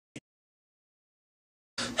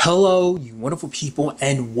Hello, you wonderful people,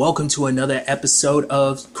 and welcome to another episode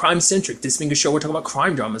of Centric. This being a show we're talking about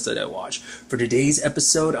crime dramas that I watch. For today's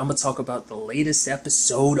episode, I'm going to talk about the latest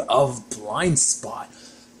episode of Blindspot.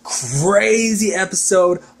 Crazy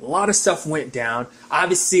episode. A lot of stuff went down.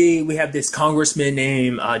 Obviously, we have this congressman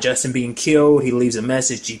named Justin being killed. He leaves a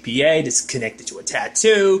message, GPA, that's connected to a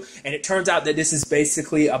tattoo. And it turns out that this is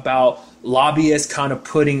basically about lobbyists kind of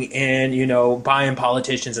putting in, buying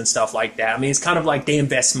politicians and stuff like that. I mean, it's kind of like they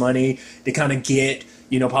invest money. They kind of get,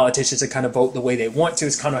 politicians to kind of vote the way they want to.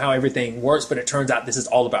 It's kind of how everything works. But it turns out this is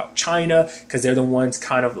all about China because they're the ones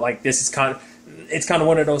kind of like, it's kind of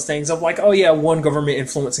one of those things of like, oh yeah, one government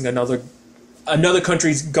influencing another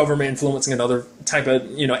country's government influencing another type of,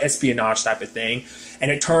 espionage type of thing.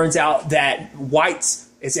 And it turns out that Whites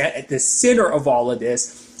is at the center of all of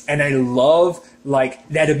this. And I love like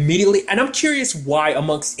that immediately. And I'm curious why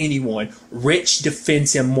amongst anyone, Rich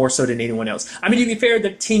defends him more so than anyone else. I mean, to be fair,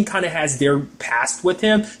 the team kind of has their past with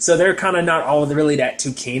him. So they're kind of not all really that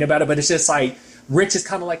too keen about it. But it's just like, Rich is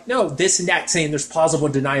kind of like, no, this and that, saying there's plausible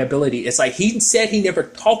deniability. It's like he said he never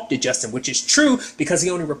talked to Justin, which is true because he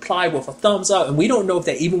only replied with a thumbs up. And we don't know if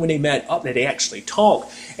that even when they met up that they actually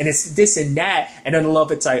talked. And it's this and that. And then I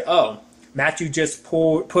love it's like, oh, Matthew just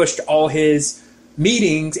pushed all his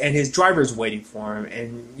meetings and his driver's waiting for him.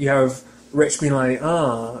 And you have Rich being like,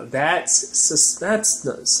 oh,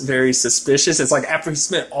 that's very suspicious. It's like after he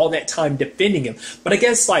spent all that time defending him. But I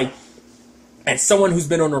guess like, as someone who's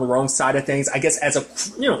been on the wrong side of things, I guess as a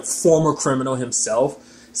former criminal himself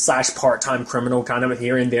 / part-time criminal kind of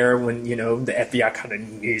here and there when, the FBI kind of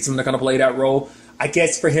needs him to kind of play that role. I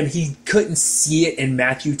guess for him, he couldn't see it in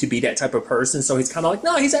Matthew to be that type of person. So he's kind of like,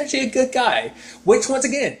 no, he's actually a good guy. Which, once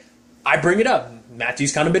again, I bring it up.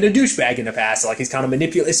 Matthew's kind of been a douchebag in the past. Like, he's kind of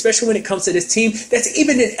manipulative, especially when it comes to this team. That's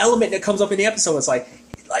even an element that comes up in the episode. It's like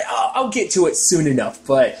I'll get to it soon enough.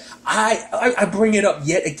 But I bring it up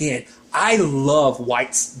yet again. I love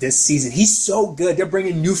Whites this season. He's so good. They're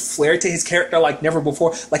bringing new flair to his character like never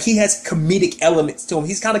before. Like, he has comedic elements to him.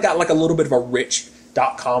 He's kind of got like a little bit of a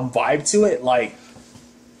Rich.com vibe to it. Like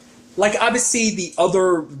obviously the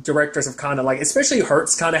other directors have kind of like, especially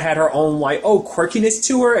Hertz kind of had her own like, quirkiness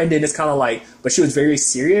to her. And then it's kind of like, but she was very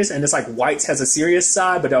serious. And it's like Whites has a serious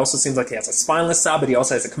side, but it also seems like he has a spineless side, but he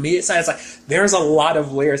also has a comedic side. It's like, there's a lot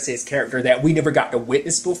of layers to his character that we never got to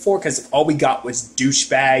witness before because all we got was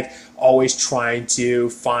douchebag, always trying to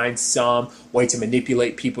find some way to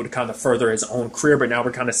manipulate people to kind of further his own career. But now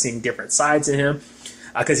we're kind of seeing different sides of him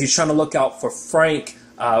because he's trying to look out for Frank,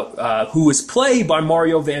 who is played by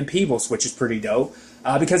Mario Van Peebles, which is pretty dope.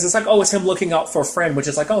 Because it's like, it's him looking out for a friend, which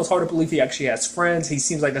is like, it's hard to believe he actually has friends. He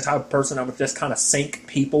seems like the type of person that would just kind of sink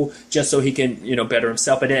people just so he can, better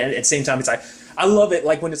himself. But at the same time, it's like, I love it,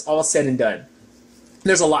 like when it's all said and done.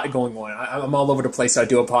 There's a lot going on. I'm all over the place, so I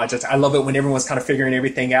do apologize. I love it when everyone's kind of figuring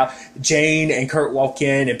everything out. Jane and Kurt walk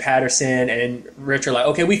in, and Patterson and Rich are like,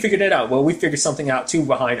 okay, we figured it out. Well, we figured something out, too,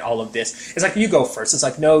 behind all of this. It's like, you go first. It's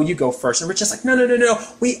like, no, you go first. And Rich is like, no.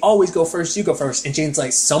 We always go first. You go first. And Jane's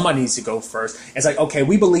like, somebody needs to go first. It's like, okay,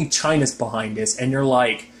 we believe China's behind this. And they're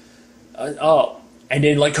like, oh. And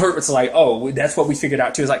then, like, Kurt was like, oh, that's what we figured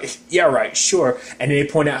out, too. It's like, yeah, right, sure. And then they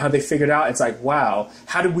point out how they figured out. It's like, wow,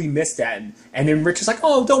 how did we miss that? And then Rich is like,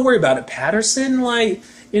 oh, don't worry about it, Patterson. Like,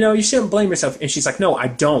 you shouldn't blame yourself. And she's like, no, I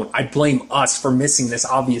don't. I blame us for missing this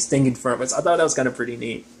obvious thing in front of us. I thought that was kind of pretty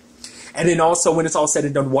neat. And then also, when it's all said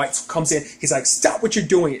and done, White comes in. He's like, stop what you're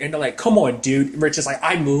doing. And they're like, come on, dude. And Rich is like,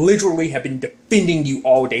 I literally have been defending you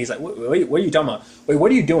all day. He's like, what are you talking about? Wait,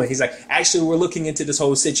 what are you doing? He's like, actually, we're looking into this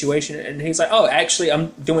whole situation. And he's like, oh, actually, I'm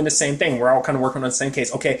doing the same thing. We're all kind of working on the same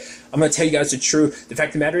case. Okay, I'm going to tell you guys the truth. The fact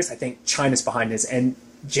of the matter is, I think China's behind this. And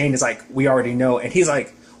Jane is like, we already know. And he's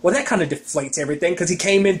like, well, that kind of deflates everything because he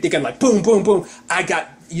came in thinking like, boom, boom, boom. I got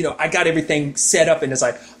everything set up. And it's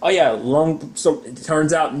like, oh, yeah, so it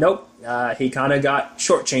turns out, nope. He kind of got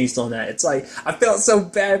shortchanged on that. It's like, I felt so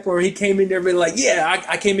bad for him. He came in there being like, yeah,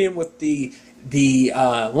 I came in with the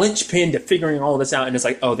linchpin to figuring all this out. And it's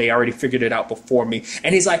like, oh, they already figured it out before me.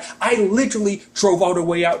 And he's like, I literally drove all the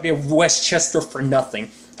way out there Westchester for nothing.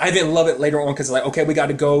 I even love it later on because like, okay, we got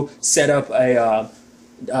to go set up a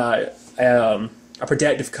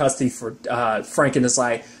protective custody for Frank. And it's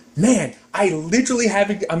like, man,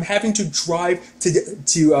 I'm having to drive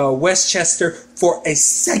to Westchester for a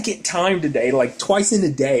second time today, like twice in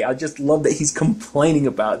a day. I just love that he's complaining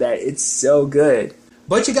about that. It's so good.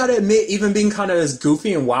 But you gotta admit, even being kind of as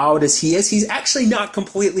goofy and wild as he is, he's actually not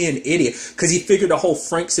completely an idiot because he figured the whole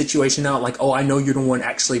Frank situation out. Like, oh, I know you're the one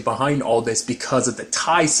actually behind all this because of the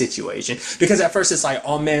Ty situation. Because at first it's like,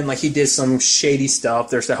 oh man, like he did some shady stuff.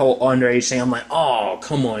 There's the whole underage thing. I'm like, oh,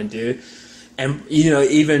 come on, dude. And,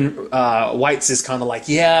 even White's is kind of like,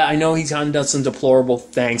 yeah, I know he's kind of done some deplorable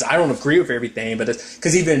things. I don't agree with everything, but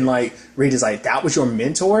because even, like, Reed is like, that was your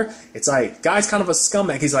mentor? It's like, guy's kind of a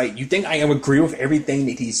scumbag. He's like, you think I agree with everything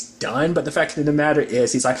that he's done? But the fact of the matter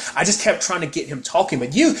is, he's like, I just kept trying to get him talking,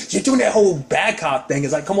 but you're doing that whole bad cop thing.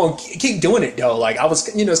 It's like, come on, keep doing it, though. Like, I was,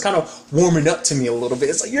 it's kind of warming up to me a little bit.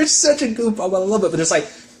 It's like, you're such a goofball, I love it. But it's like,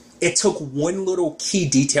 it took one little key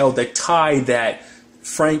detail, the tie that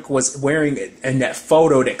Frank was wearing in that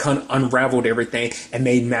photo that kind of unraveled everything and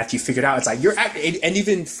made Matthew figure it out. It's like, and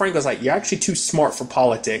even Frank was like, you're actually too smart for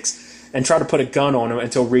politics, and tried to put a gun on him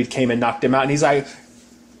until Reed came and knocked him out. And he's like,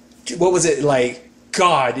 what was it like?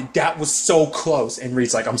 God, that was so close. And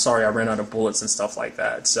Reed's like, I'm sorry, I ran out of bullets and stuff like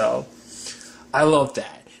that. So I love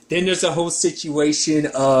that. Then there's a whole situation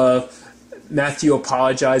of Matthew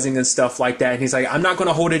apologizing and stuff like that, and he's like, I'm not going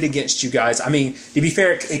to hold it against you guys. I mean, to be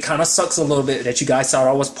fair, it kind of sucks a little bit that you guys thought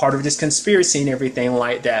I was part of this conspiracy and everything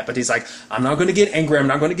like that, but he's like, I'm not going to get angry, I'm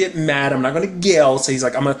not going to get mad, I'm not going to yell. So he's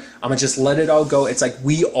like, I'm gonna just let it all go. It's like,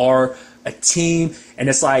 we are a team, and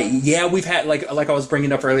it's like, yeah, we've had, like I was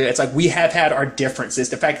bringing up earlier, it's like, we have had our differences.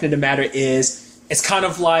 The fact of the matter is, it's kind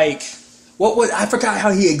of like, I forgot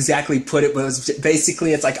how he exactly put it, but it was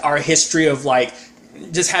basically, it's like our history of, like,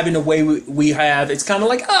 just having the way we have. It's kind of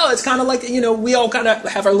like, we all kind of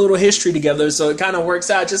have our little history together, so it kind of works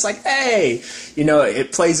out just like, hey,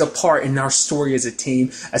 it plays a part in our story as a team,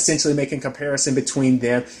 essentially making comparison between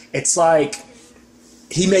them. It's like,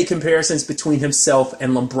 he made comparisons between himself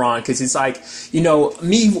and LeBron, because he's like,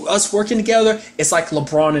 us working together, it's like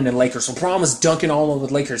LeBron and the Lakers. LeBron was dunking all over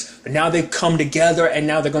the Lakers, but now they've come together, and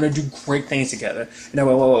now they're going to do great things together. And I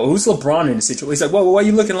went, whoa, who's LeBron in the situation? He's like, whoa, why are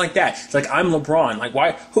you looking like that? It's like, I'm LeBron. Like,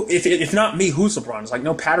 why? If not me, who's LeBron? It's like,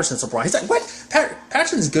 no, Patterson's LeBron. He's like, what?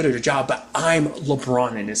 Patterson's good at a job, but I'm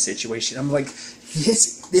LeBron in this situation. I'm like,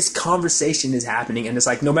 this conversation is happening, and it's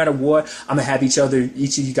like, no matter what, I'm gonna have each of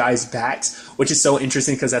you guys' backs, which is so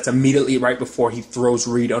interesting because that's immediately right before he throws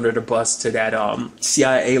Reed under the bus to that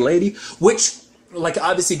CIA lady, which, like,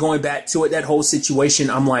 obviously going back to it, that whole situation,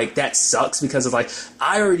 I'm like, that sucks, because of, like,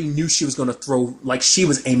 I already knew she was gonna throw, like, she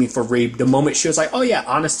was aiming for Reed the moment she was like, oh yeah,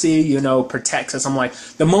 honesty, protects us. I'm like,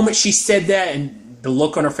 the moment she said that and the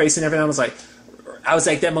look on her face and everything, I was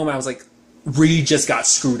like, that moment I was like, Reed just got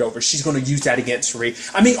screwed over. She's going to use that against Reed.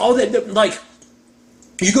 I mean, all that, like,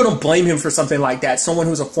 you're going to blame him for something like that. Someone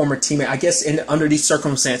who's a former teammate, I guess, under these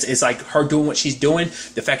circumstances, it's like her doing what she's doing.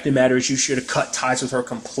 The fact of the matter is, you should have cut ties with her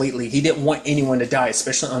completely. He didn't want anyone to die,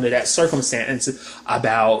 especially under that circumstance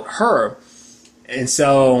about her. And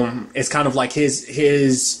so it's kind of like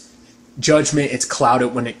his judgment, it's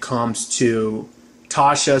clouded when it comes to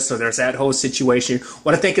Tasha. So there's that whole situation.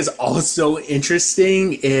 What I think is also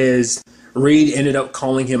interesting is Reed ended up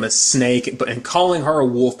calling him a snake, and calling her a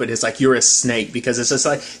wolf, but it's like, you're a snake, because it's just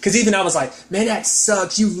like, because even I was like, man, that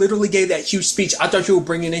sucks. You literally gave that huge speech. I thought you were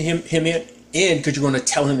bringing him in because you're going to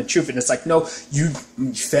tell him the truth. And it's like, no, you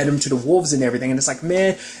fed him to the wolves and everything. And it's like,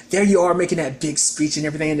 man, there you are making that big speech and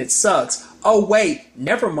everything, and it sucks. Oh, wait,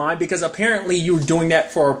 never mind, because apparently you were doing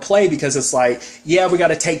that for a play, because it's like, yeah, we got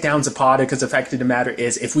to take down Zapata, because the fact of the matter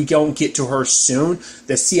is, if we don't get to her soon,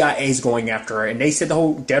 the CIA's going after her. And they said the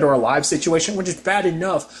whole dead or alive situation, which is bad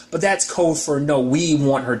enough, but that's code for, no, we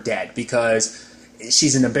want her dead, because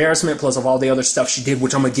she's an embarrassment, plus of all the other stuff she did,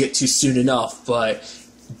 which I'm going to get to soon enough. But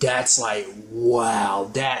that's like, wow,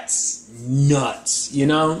 that's nuts,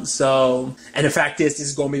 So, and the fact is, this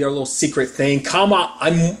is going to be their little secret thing.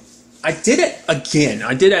 I did it again.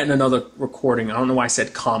 I did that in another recording. I don't know why I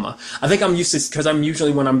said comma. I think I'm used to, because I'm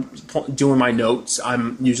usually, when I'm doing my notes,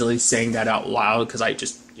 I'm usually saying that out loud, because I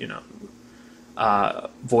just,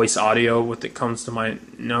 voice audio when it comes to my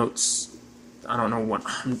notes. I don't know what,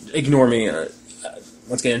 ignore me.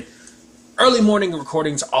 Once again, early morning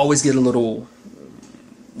recordings always get a little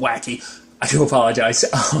wacky. I do apologize.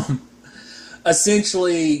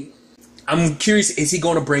 Essentially, I'm curious, is he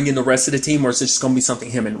going to bring in the rest of the team, or is it just going to be something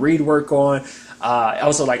him and Reed work on?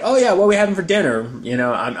 Also, like, oh yeah, what are we having for dinner?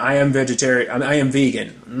 I am vegetarian, I am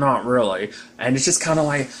vegan. Not really. And it's just kind of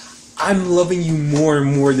like, I'm loving you more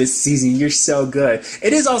and more this season. You're so good.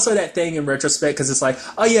 It is also that thing in retrospect, because it's like,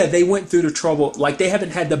 oh yeah, they went through the trouble. Like, they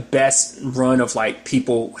haven't had the best run of, like,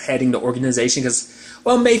 people heading the organization, because,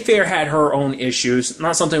 well, Mayfair had her own issues.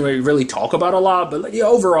 Not something we really talk about a lot, but, like, yeah,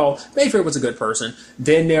 overall, Mayfair was a good person.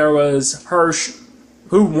 Then there was Hirsch,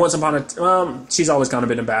 who once upon a she's always kind of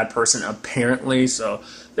been a bad person, apparently, so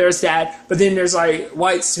there's that. But then there's, like,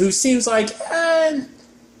 Whites, who seems like,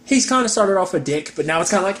 he's kind of started off a dick, but now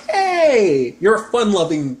it's kind of like, hey, you're a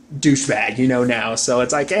fun-loving douchebag, now. So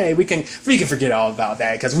it's like, hey, we can forget all about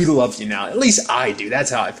that because we love you now. At least I do. That's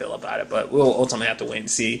how I feel about it. But we'll ultimately have to wait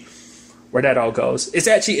and see where that all goes. It's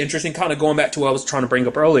actually interesting, kind of going back to what I was trying to bring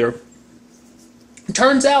up earlier. It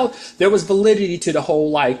turns out there was validity to the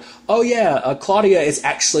whole, oh yeah, Claudia is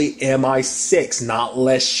actually MI6, not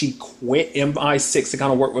less she quit MI6 to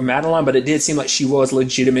kind of work with Madeline, but it did seem like she was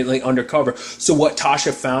legitimately undercover. So what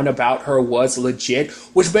Tasha found about her was legit,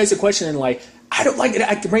 which begs the question, I don't like it.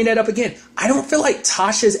 I can bring that up again. I don't feel like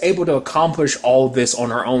Tasha is able to accomplish all this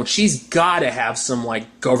on her own. She's got to have some,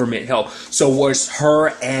 government help. So was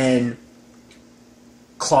her and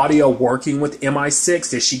Claudia working with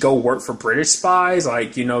MI6? Did she go work for British spies?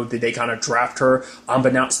 Did they kind of draft her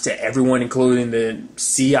unbeknownst to everyone, including the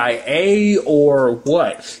CIA, or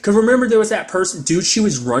what? Because remember, there was that dude she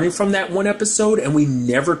was running from that one episode, and we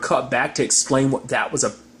never cut back to explain what that was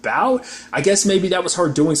about. I guess maybe that was her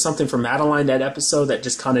doing something for Madeline that episode that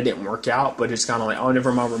just kind of didn't work out, but it's kind of oh,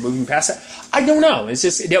 never mind, we're moving past that. I don't know. It's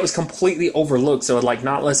just, that was completely overlooked. So not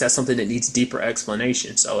unless that's something that needs deeper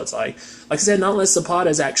explanation. So it's like I said, not unless Zapata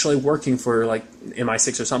is actually working for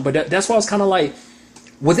MI6 or something. But that's why I was kind of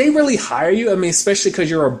would they really hire you? I mean, especially because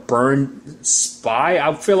you're a burned spy.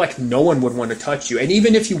 I feel like no one would want to touch you. And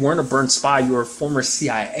even if you weren't a burned spy, you were a former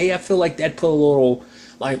CIA, I feel like that'd put a little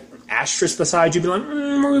asterisk beside you, be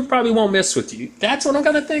we probably won't mess with you. That's what I'm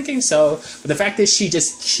kind of thinking. So, but the fact that she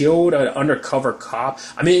just killed an undercover cop,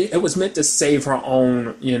 I mean, it was meant to save her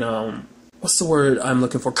own, what's the word I'm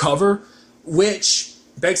looking for? Cover, which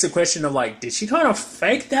begs the question of did she kind of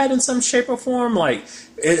fake that in some shape or form?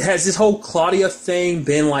 It has this whole Claudia thing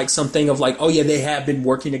been something of oh yeah, they have been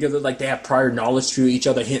working together, they have prior knowledge to each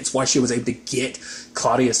other, hence why she was able to get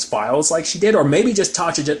Claudia's files like she did, or maybe just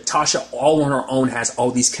Tasha all on her own has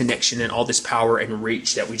all these connection and all this power and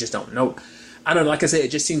reach that we just don't know. I don't know, like I said,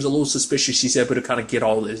 it just seems a little suspicious she's able to kind of get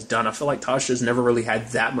all this done. I feel like Tasha's never really had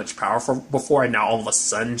that much power before, and now all of a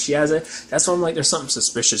sudden she has it. That's why I'm there's something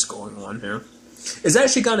suspicious going on here. It's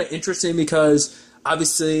actually kind of interesting because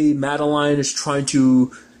obviously Madeline is trying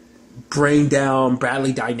to bring down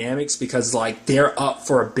Bradley Dynamics because they're up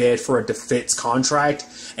for a bid for a defense contract,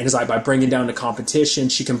 and it's by bringing down the competition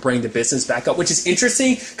she can bring the business back up, which is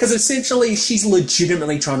interesting because essentially she's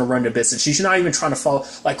legitimately trying to run the business. She's not even trying to follow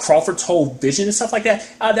Crawford's whole vision and stuff like that.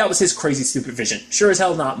 That was his crazy stupid vision. Sure as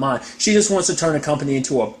hell not mine. She just wants to turn the company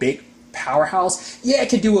into a big powerhouse. Yeah, it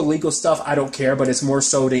can do illegal stuff, I don't care, but it's more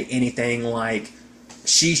so than anything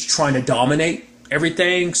she's trying to dominate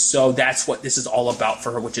everything. So that's what this is all about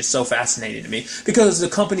for her, which is so fascinating to me because the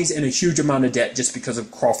company's in a huge amount of debt just because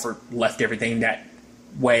of Crawford left everything that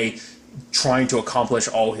way, trying to accomplish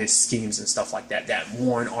all his schemes and stuff like that. That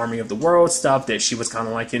Warren Army of the World stuff that she was kind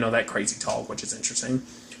of that crazy talk, which is interesting.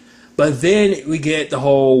 But then we get the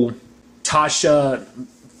whole Tasha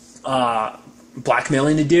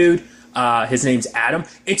blackmailing the dude. His name's Adam.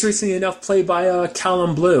 Interestingly enough, played by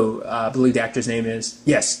Callum Blue. I believe the actor's name is.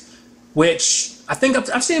 Yes. Which I think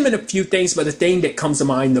I've seen him in a few things, but the thing that comes to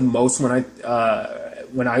mind the most when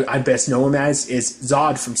I best know him as is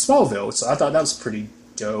Zod from Smallville. So I thought that was pretty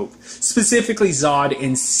dope. Specifically Zod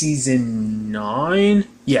in season 9.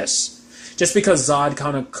 Yes. Just because Zod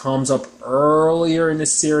kind of comes up earlier in the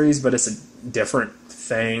series, but it's a different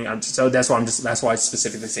thing. So that's why I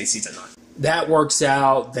specifically say season 9. That works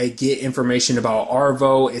out. They get information about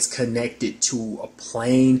Arvo. It's connected to a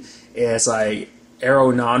plane. It's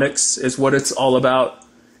aeronautics is what it's all about.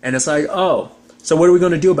 And it's oh, so what are we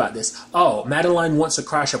going to do about this? Oh, Madeline wants to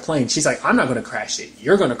crash a plane. She's I'm not going to crash it.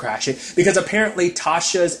 You're going to crash it. Because apparently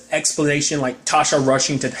Tasha's explanation, Tasha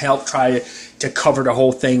rushing to help try to cover the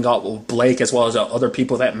whole thing up with Blake as well as other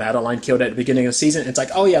people that Madeline killed at the beginning of the season. It's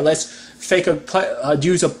oh yeah, let's fake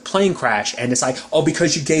use a plane crash. And it's oh,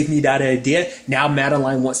 because you gave me that idea, now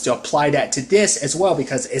Madeline wants to apply that to this as well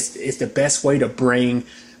because it's the best way to bring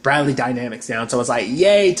Bradley Dynamics down. So it's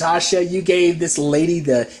yay, Tasha, you gave this lady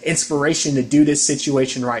the inspiration to do this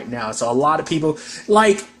situation right now. So a lot of people,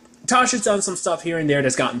 Tasha's done some stuff here and there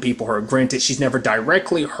that's gotten people hurt. Granted, she's never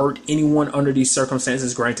directly hurt anyone under these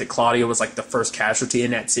circumstances. Granted, Claudia was the first casualty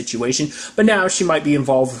in that situation. But now she might be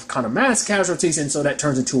involved with kind of mass casualties, and so that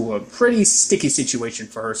turns into a pretty sticky situation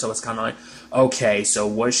for her. So it's kind of okay, so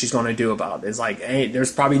what she's going to do about it? It's hey,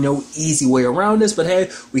 there's probably no easy way around this, but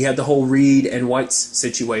hey, we have the whole Reed and White's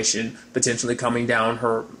situation potentially coming down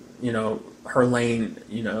her, her lane,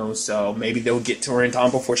 so maybe they'll get to her in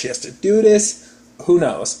time before she has to do this. Who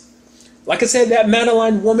knows? Like I said, that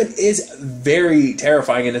Madeline woman is very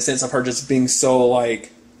terrifying in the sense of her just being so,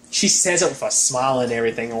 she says it with a smile and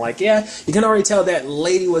everything. Like, yeah, you can already tell that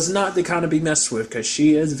lady was not the kind to be messed with, because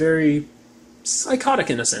she is very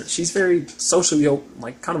psychotic in a sense. She's very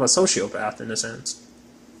like kind of a sociopath in a sense.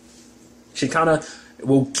 She kind of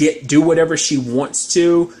will do whatever she wants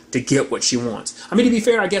to get what she wants. I mean, to be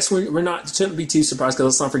fair, I guess we're not, shouldn't be too surprised, because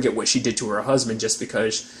let's not forget what she did to her husband, just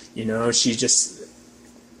because, you know, she just,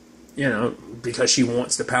 you know, because she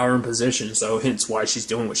wants the power and position. So hence why she's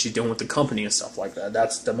doing what she's doing with the company and stuff like that.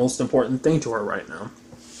 That's the most important thing to her right now.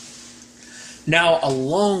 Now,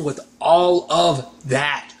 along with all of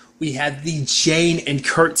that, we have the Jane and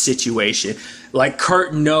Kurt situation. Like,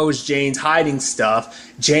 Kurt knows Jane's hiding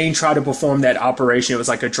stuff. Jane tried to perform that operation. It was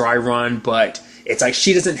like a dry run, but it's like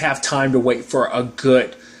she doesn't have time to wait for a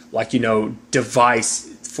good, like, you know, device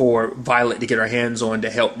for Violet to get her hands on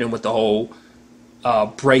to help them with the whole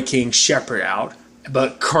breaking Shepard out.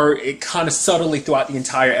 But Kurt, it kind of subtly throughout the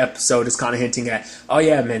entire episode is kind of hinting at, oh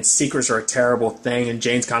yeah, man, secrets are a terrible thing. And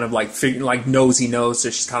Jane's kind of like knows he knows,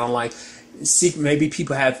 so she's kind of like, maybe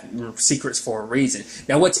people have secrets for a reason.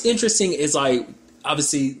 Now, what's interesting is, like,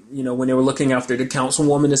 obviously, you know, when they were looking after the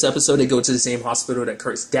councilwoman this episode, they go to the same hospital that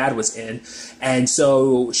Kurt's dad was in. And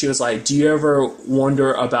so she was like, do you ever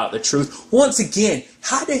wonder about the truth? Once again,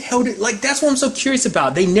 how the hell did, like, that's what I'm so curious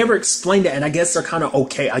about. They never explained it, and I guess they're kind of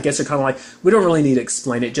okay. I guess they're kind of like, we don't really need to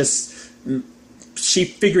explain it. Just, she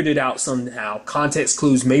figured it out somehow. Context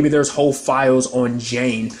clues. Maybe there's whole files on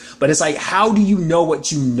Jane. But it's like, how do you know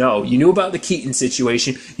what you know? You knew about the Keaton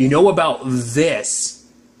situation. You know about this.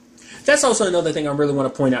 That's also another thing I really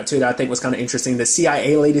want to point out, too, that I think was kind of interesting. The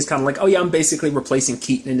CIA lady is kind of like, oh, yeah, I'm basically replacing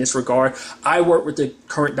Keaton in this regard. I work with the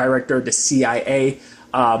current director of the CIA.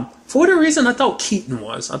 For whatever reason, I thought Keaton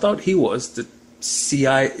was. I thought he was the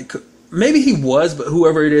CIA. Maybe he was, but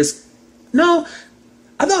whoever it is. No,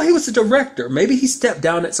 I thought he was the director. Maybe he stepped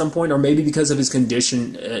down at some point, or maybe because of his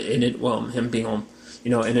condition in it, well, him being on,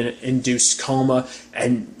 you know, in an induced coma,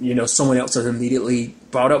 and, you know, someone else was immediately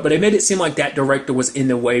brought up. But it made it seem like that director was in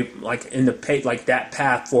the way, like, in the like that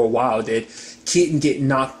path for a while. Did Keaton get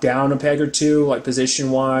knocked down a peg or two, like,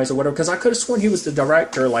 position-wise or whatever? Because I could have sworn he was the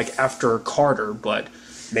director, like, after Carter, but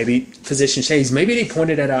maybe position changed. Maybe they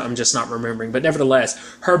pointed it out. I'm just not remembering. But nevertheless,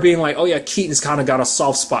 her being like, oh yeah, Keaton's kind of got a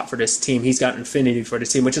soft spot for this team. He's got infinity for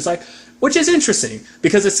this team, which is interesting,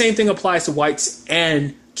 because the same thing applies to Weitz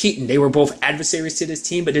and Keaton. They were both adversaries to this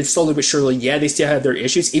team, but then slowly but surely, yeah, they still had their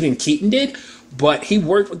issues. Even Keaton did, but he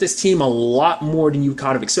worked with this team a lot more than you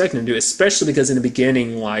kind of expect him to do, especially because in the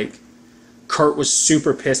beginning, like, Kurt was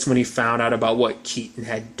super pissed when he found out about what Keaton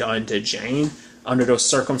had done to Jane under those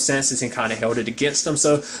circumstances, and kind of held it against him.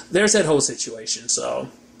 So there's that whole situation. So,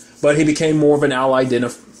 but he became more of an ally than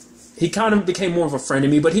he kind of became more of a friend to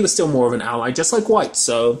me, but he was still more of an ally, just like White.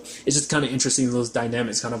 So it's just kind of interesting, those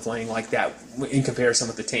dynamics kind of playing like that in comparison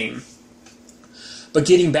with the team. But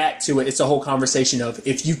getting back to it, it's a whole conversation of,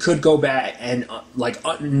 if you could go back and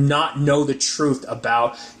not know the truth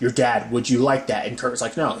about your dad, would you like that? And Kurt's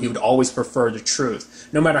like, no, he would always prefer the truth,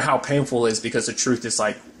 no matter how painful it is, because the truth is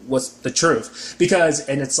like, what's the truth? Because,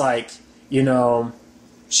 and it's like, you know,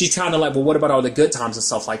 she's kind of like, well, what about all the good times and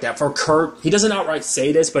stuff like that? For Kurt, he doesn't outright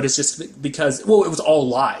say this, but it's just because, well, it was all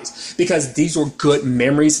lies. Because these were good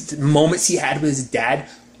memories, moments he had with his dad,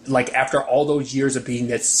 like after all those years of being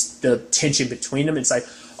the tension between them. It's like,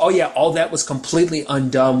 oh yeah, all that was completely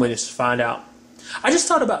undone when it's found out. I just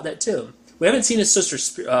thought about that too. We haven't seen his sister,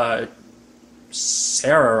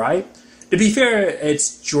 Sarah, right? To be fair,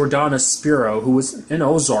 it's Jordana Spiro, who was in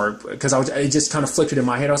Ozark, because it just kind of flickered in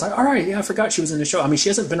my head. I was like, all right, yeah, I forgot she was in the show. I mean, she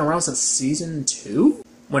hasn't been around since season 2,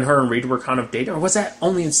 when her and Reed were kind of dating, or was that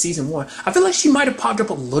only in season 1? I feel like she might have popped up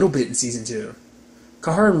a little bit in season 2.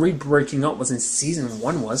 Because her and Reed breaking up was in season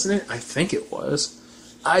 1, wasn't it? I think it was.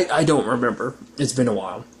 I don't remember. It's been a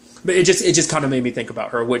while. But it just kind of made me think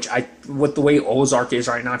about her, with the way Ozark is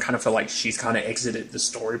right now, I kind of feel like she's kind of exited the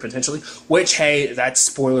story potentially. Which, hey, that's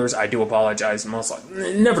spoilers. I do apologize. Most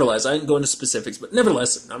likely. Nevertheless, I didn't go into specifics, but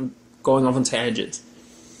nevertheless, I'm going off on tangents.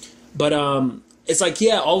 But it's like,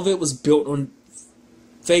 yeah, all of it was built on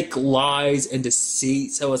fake lies and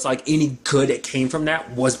deceit. So it's like any good that came from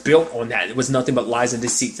that was built on that. It was nothing but lies and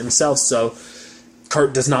deceit themselves. So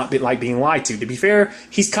Kurt does not like being lied to. To be fair,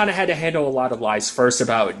 he's kind of had to handle a lot of lies. First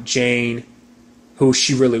about Jane, who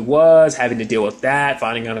she really was, having to deal with that,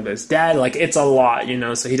 finding out about his dad. Like, it's a lot, you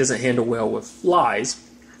know, so he doesn't handle well with lies.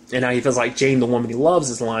 And now he feels like Jane, the woman he loves,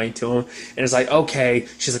 is lying to him. And it's like, okay,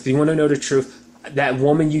 she's like, do you want to know the truth? That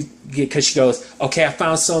woman you get, because she goes, okay, I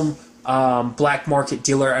found some black market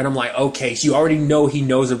dealer. And I'm like, okay, you already know he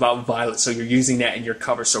knows about Violet, so you're using that in your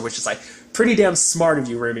cover story, which is like, pretty damn smart of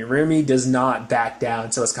you, Remy. Remy does not back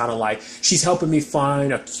down. So it's kind of like, she's helping me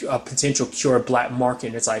find a potential cure of black market.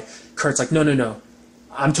 And it's like, Kurt's like, no, no, no.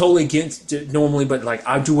 I'm totally against it normally, but like,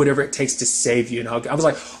 I'll do whatever it takes to save you. And I was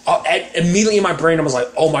like, immediately in my brain, I was like,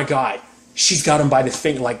 oh my God, she's got him by the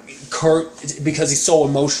finger. Like, Kurt, because he's so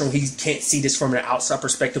emotional, he can't see this from an outside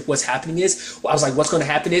perspective. What's happening is, I was like, what's going to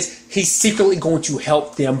happen is, he's secretly going to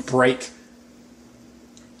help them break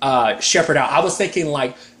Shepard out. I was thinking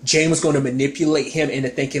like Jane was going to manipulate him into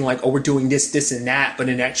thinking like, oh, we're doing this, this, and that. But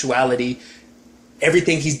in actuality,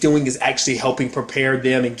 everything he's doing is actually helping prepare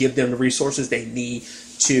them and give them the resources they need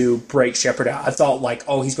to break Shepard out. I thought like,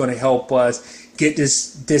 oh, he's going to help us get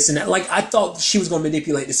this, and that. Like, I thought she was going to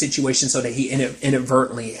manipulate the situation so that he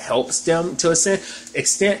inadvertently helps them to a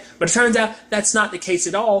extent. But it turns out that's not the case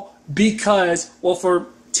at all because, well, for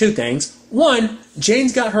two things. One,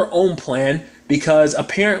 Jane's got her own plan because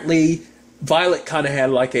apparently Violet kind of had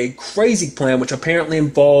like a crazy plan, which apparently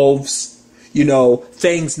involves, you know,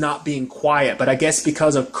 things not being quiet. But I guess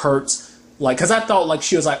because of Kurt's, like, because I thought like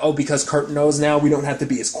she was like, oh, because Kurt knows now we don't have to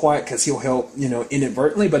be as quiet because he'll help, you know,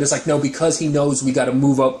 inadvertently. But it's like, no, because he knows we got to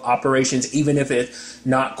move up operations, even if it's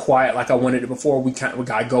not quiet like I wanted it before. We got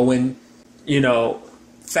to go in, you know,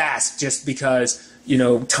 fast just because, you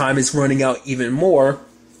know, time is running out even more.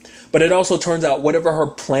 But it also turns out whatever her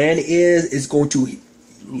plan is going to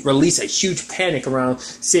release a huge panic around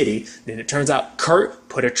city. Then it turns out Kurt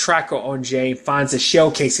put a tracker on Jane, finds a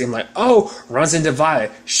shell casing, like, oh, runs into Violet,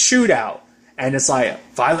 shootout. And it's like,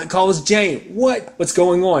 Violet calls Jane, what's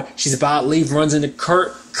going on? She's about to leave, runs into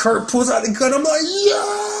Kurt. Kurt pulls out the gun. I'm like,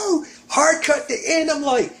 yo, hard cut to end. I'm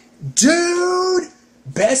like, dude,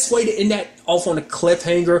 best way to end that off on a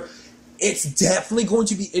cliffhanger. It's definitely going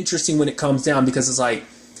to be interesting when it comes down because it's like,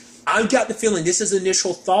 I've got the feeling, this is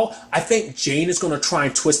initial thought, I think Jane is going to try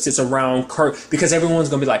and twist this around Kurt because everyone's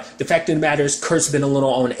going to be like, the fact of the matter is Kurt's been a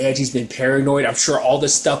little on edge. He's been paranoid. I'm sure all the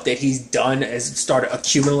stuff that he's done has started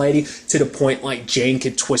accumulating to the point like Jane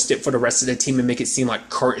could twist it for the rest of the team and make it seem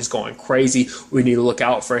like Kurt is going crazy. We need to look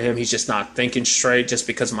out for him. He's just not thinking straight just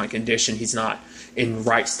because of my condition. He's not in the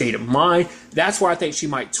right state of mind. That's where I think she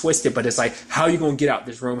might twist it, but it's like, how are you going to get out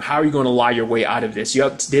this room? How are you going to lie your way out of this?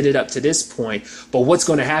 You did it up to this point, but what's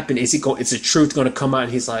going to happen? Is the truth going to come out?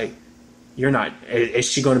 And he's like, you're not. Is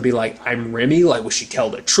she going to be like, I'm Remy? Like, will she tell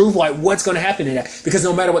the truth? Like, what's going to happen in that? Because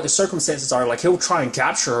no matter what the circumstances are, like, he'll try and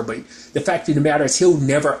capture her, but the fact of the matter is he'll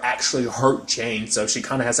never actually hurt Jane, so she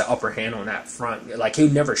kind of has an upper hand on that front. Like, he'll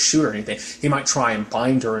never shoot her or anything. He might try and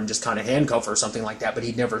bind her and just kind of handcuff her or something like that, but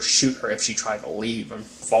he'd never shoot her if she tried to leave and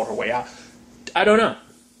fought her way out. I don't know.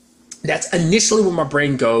 That's initially where my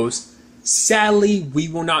brain goes. Sadly, we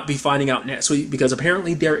will not be finding out next week because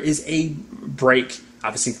apparently there is a break.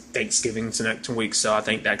 Obviously, Thanksgiving's next week, so I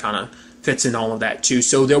think that kind of fits in all of that too.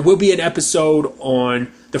 So there will be an episode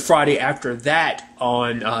on the Friday after that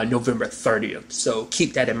on November 30th. So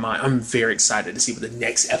keep that in mind. I'm very excited to see what the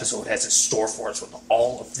next episode has in store for us with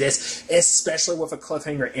all of this, especially with a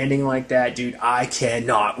cliffhanger ending like that, dude. I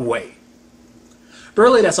cannot wait. But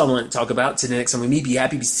really, that's all I wanted to talk about. Till the next time, we meet. Be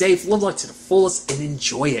happy, be safe, live life to the fullest, and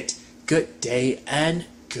enjoy it. Good day and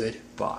goodbye.